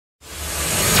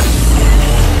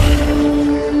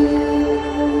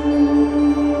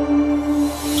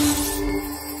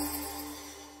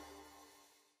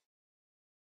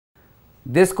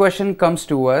This question comes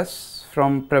to us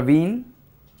from Praveen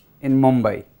in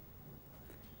Mumbai.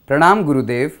 Pranam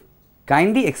Gurudev,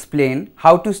 kindly explain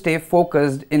how to stay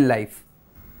focused in life.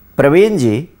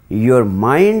 Praveenji, your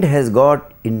mind has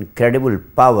got incredible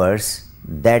powers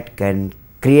that can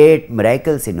create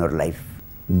miracles in your life.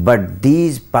 But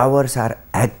these powers are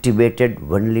activated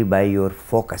only by your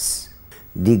focus.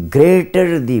 The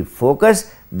greater the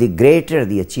focus, the greater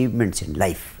the achievements in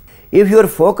life. If your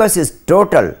focus is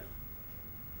total,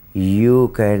 you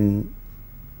can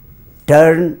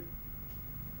turn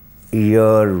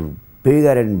your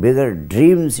bigger and bigger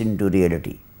dreams into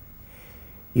reality.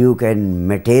 You can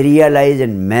materialize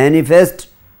and manifest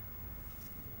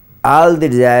all the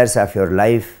desires of your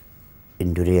life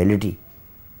into reality.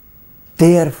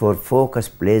 Therefore, focus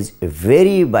plays a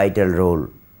very vital role.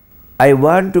 I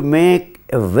want to make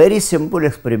a very simple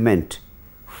experiment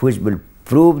which will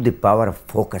prove the power of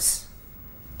focus.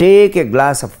 Take a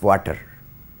glass of water,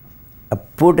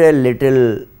 put a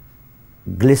little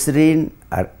glycerine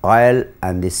or oil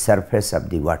on the surface of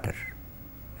the water,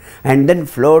 and then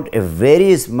float a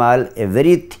very small, a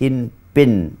very thin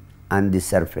pin on the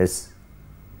surface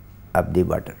of the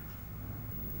water.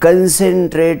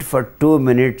 Concentrate for 2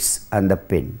 minutes on the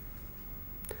pin.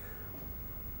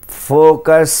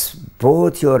 Focus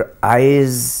both your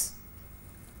eyes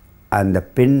on the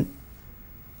pin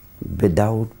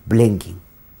without blinking.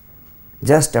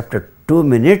 Just after 2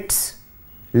 minutes,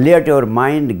 let your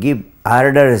mind give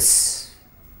orders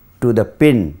to the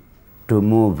pin to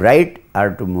move right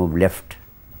or to move left.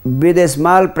 With a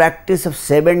small practice of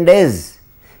 7 days,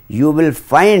 you will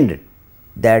find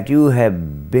that you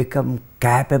have become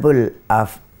capable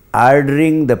of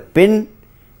ordering the pin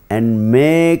and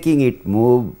making it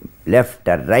move left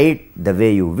or right the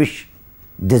way you wish.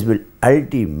 This will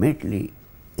ultimately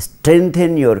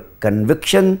strengthen your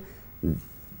conviction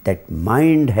that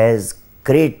mind has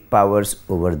great powers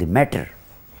over the matter.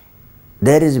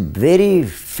 There is a very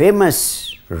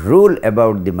famous rule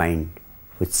about the mind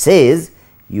which says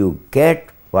you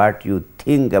get what you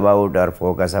think about or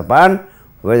focus upon,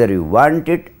 whether you want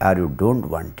it or you don't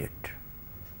want it.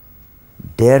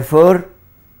 Therefore,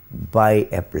 by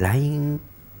applying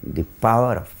the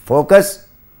power of focus,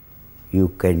 you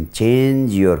can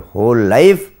change your whole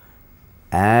life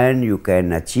and you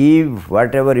can achieve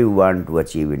whatever you want to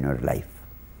achieve in your life.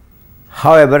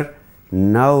 However,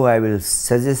 now I will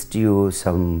suggest you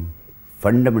some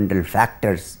fundamental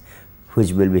factors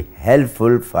which will be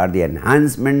helpful for the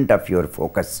enhancement of your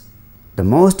focus. The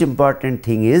most important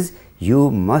thing is you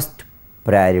must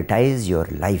prioritize your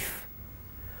life.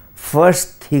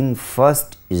 First thing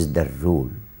first is the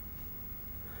rule.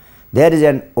 There is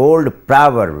an old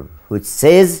proverb which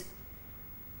says,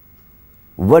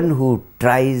 one who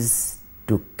tries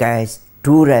to catch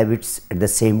 2 rabbits at the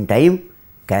same time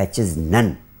catches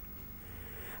none.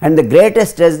 And the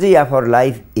greatest tragedy of our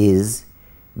life is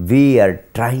we are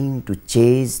trying to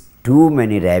chase too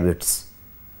many rabbits,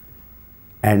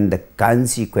 and the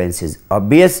consequence is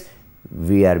obvious,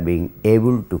 we are being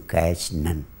able to catch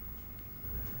none.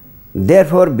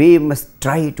 Therefore, we must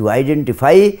try to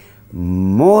identify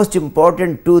most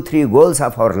important 2-3 goals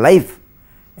of our life,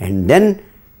 and then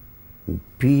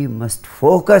we must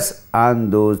focus on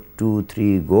those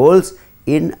 2-3 goals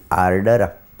in order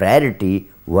of priority,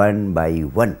 one by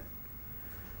one,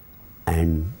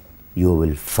 and you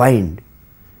will find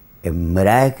a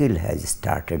miracle has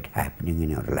started happening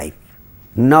in your life.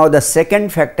 Now the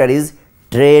second factor is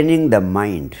training the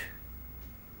mind.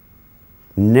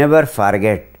 Never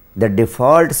forget, the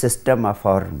default system of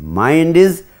our mind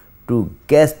is to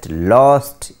get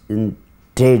lost in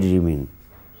daydreaming.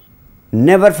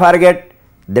 Never forget,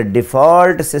 the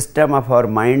default system of our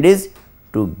mind is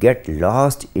to get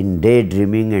lost in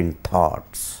daydreaming and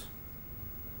thoughts.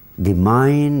 The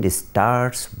mind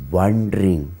starts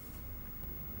wandering.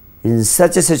 In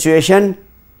such a situation,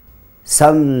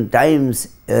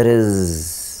 sometimes it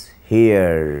is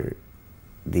here,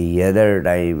 the other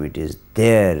time it is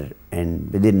there,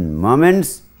 and within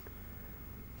moments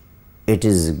it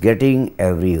is getting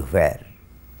everywhere.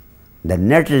 The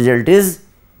net result is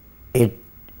it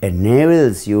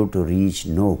enables you to reach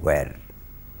nowhere.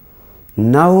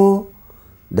 Now,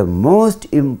 the most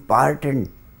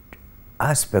important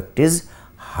aspect is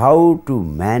how to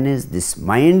manage this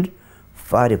mind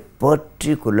for a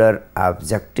particular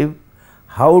objective,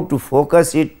 how to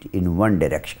focus it in one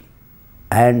direction.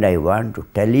 And I want to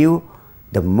tell you,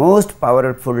 the most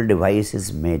powerful device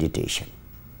is meditation.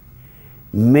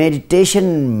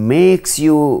 Meditation makes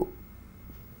you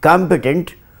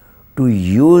competent to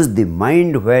use the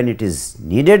mind when it is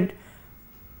needed,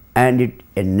 and it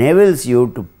enables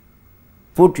you to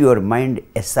put your mind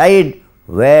aside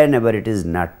whenever it is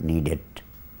not needed.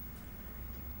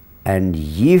 And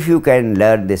if you can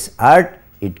learn this art,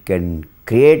 it can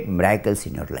create miracles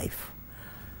in your life.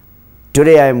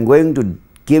 Today I am going to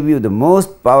give you the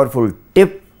most powerful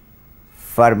tip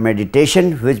for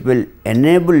meditation, which will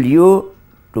enable you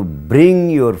to bring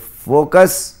your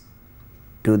focus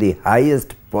to the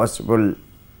highest possible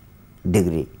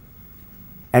degree.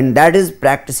 And that is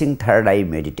practicing third eye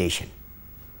meditation.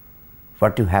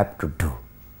 What you have to do?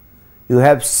 You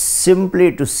have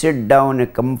simply to sit down in a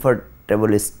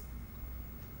comfortable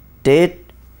state.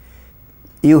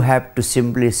 You have to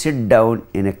simply sit down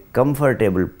in a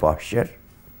comfortable posture.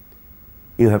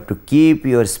 You have to keep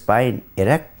your spine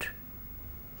erect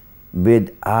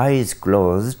with eyes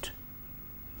closed,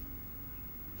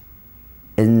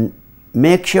 and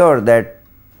make sure that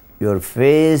your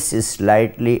face is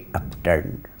slightly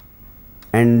upturned.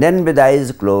 And then with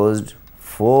eyes closed,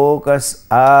 focus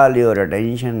all your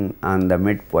attention on the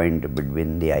midpoint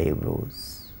between the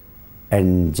eyebrows.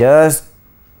 And just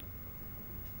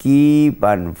keep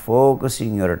on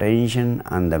focusing your attention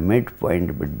on the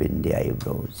midpoint between the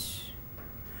eyebrows.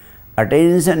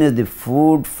 Attention is the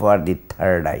food for the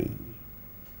third eye.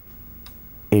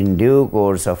 In due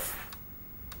course of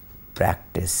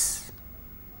practice,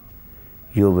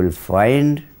 you will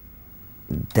find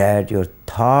that your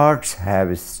thoughts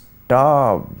have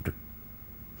stopped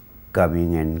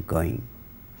coming and going,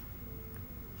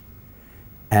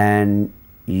 and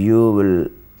you will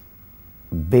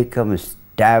become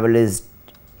established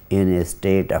in a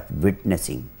state of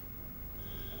witnessing.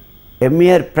 A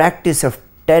mere practice of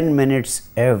 10 minutes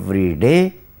every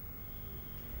day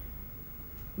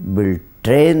will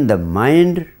train the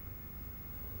mind,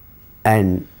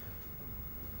 and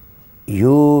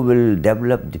you will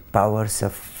develop the powers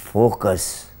of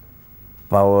focus,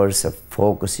 powers of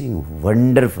focusing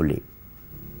wonderfully.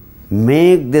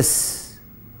 Make this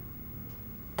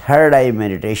third eye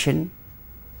meditation,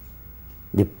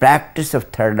 the practice of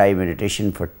third eye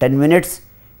meditation for 10 minutes,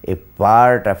 a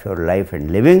part of your life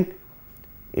and living.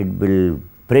 It will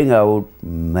bring out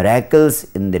miracles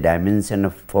in the dimension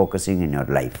of focusing in your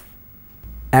life.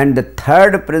 And the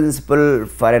third principle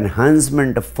for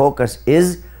enhancement of focus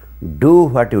is do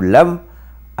what you love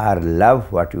or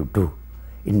love what you do.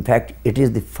 In fact, it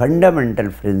is the fundamental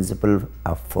principle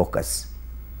of focus.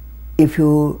 If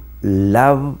you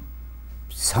love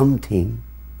something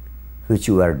which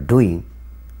you are doing,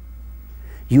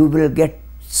 you will get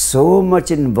so much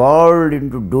involved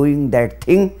into doing that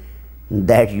thing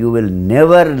that you will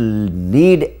never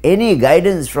need any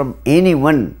guidance from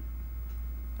anyone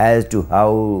as to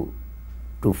how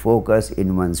to focus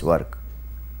in one's work.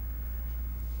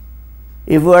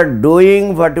 If you are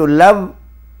doing what you love,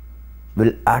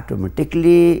 will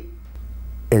automatically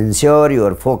ensure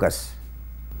your focus.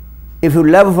 If you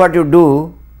love what you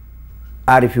do,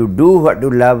 or if you do what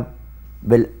you love,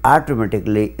 will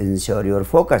automatically ensure your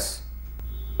focus.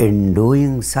 In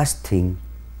doing such thing,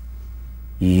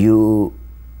 you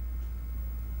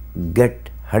get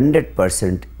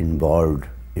 100% involved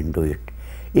into it.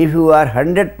 If you are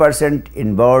 100%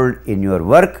 involved in your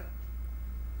work,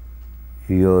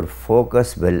 your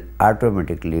focus will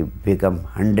automatically become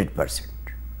 100%.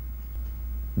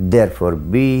 Therefore,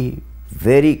 be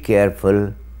very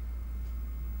careful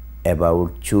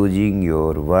about choosing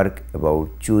your work, about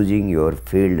choosing your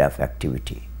field of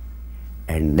activity.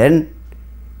 And then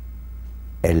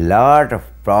a lot of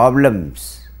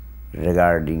problems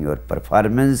regarding your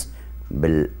performance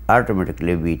will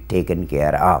automatically be taken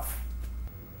care of.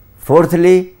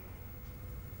 Fourthly,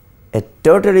 a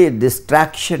totally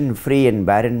distraction-free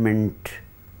environment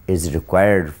is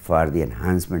required for the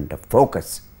enhancement of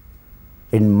focus.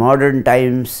 In modern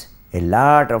times, a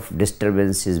lot of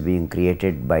disturbance is being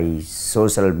created by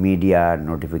social media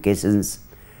notifications,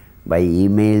 by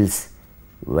emails,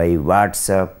 by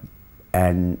WhatsApp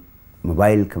and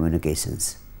mobile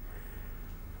communications.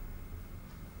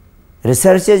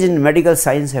 Researchers in medical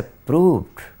science have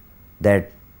proved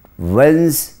that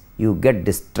once you get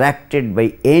distracted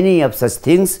by any of such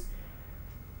things,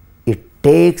 it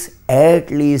takes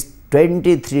at least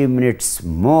 23 minutes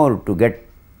more to get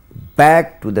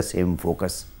back to the same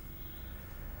focus.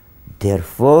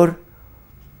 Therefore,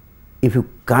 if you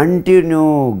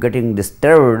continue getting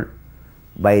disturbed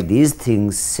by these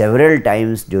things several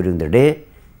times during the day,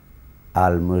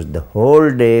 almost the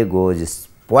whole day goes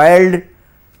spoiled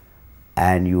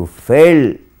and you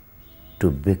fail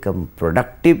to become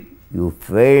productive, you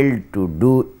fail to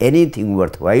do anything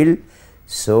worthwhile.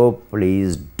 So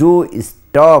please do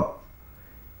stop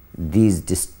these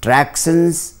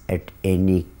distractions at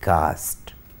any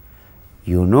cost.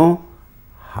 You know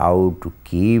how to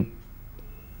keep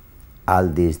all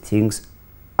these things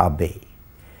obey.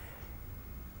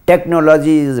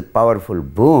 Technology is a powerful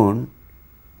boon,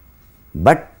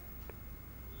 but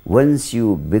once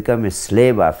you become a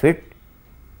slave of it,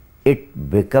 it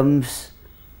becomes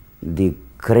the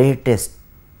greatest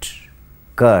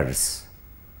curse.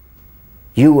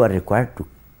 You are required to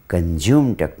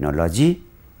consume technology,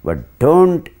 but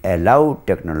don't allow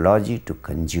technology to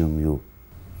consume you.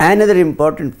 Another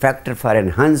important factor for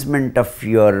enhancement of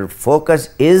your focus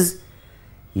is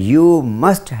you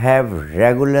must have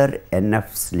regular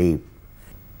enough sleep.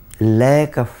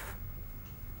 Lack of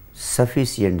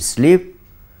sufficient sleep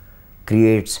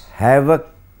creates havoc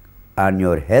on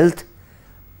your health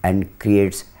and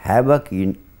creates havoc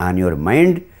on your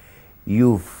mind.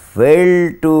 You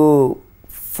fail to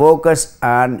focus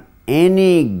on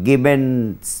any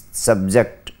given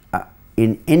subject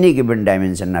in any given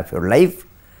dimension of your life.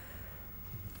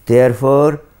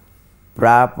 Therefore,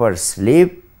 proper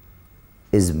sleep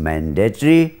is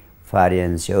mandatory for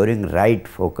ensuring right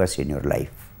focus in your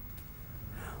life.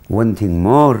 One thing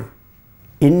more,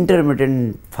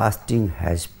 intermittent fasting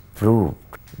has proved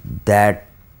that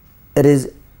it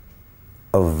is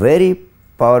a very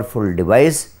powerful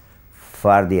device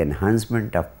for the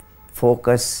enhancement of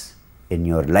focus in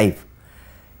your life.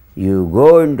 You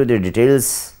go into the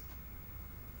details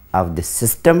of the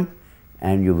system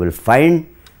and you will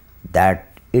find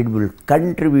that it will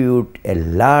contribute a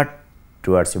lot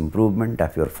towards improvement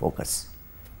of your focus.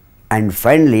 And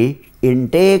finally,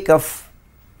 intake of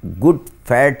good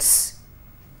fats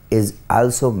is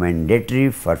also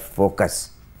mandatory for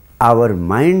focus. Our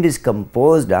mind is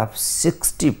composed of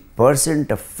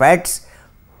 60% of fats,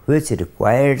 which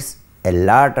requires a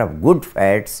lot of good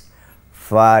fats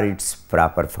for its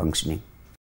proper functioning.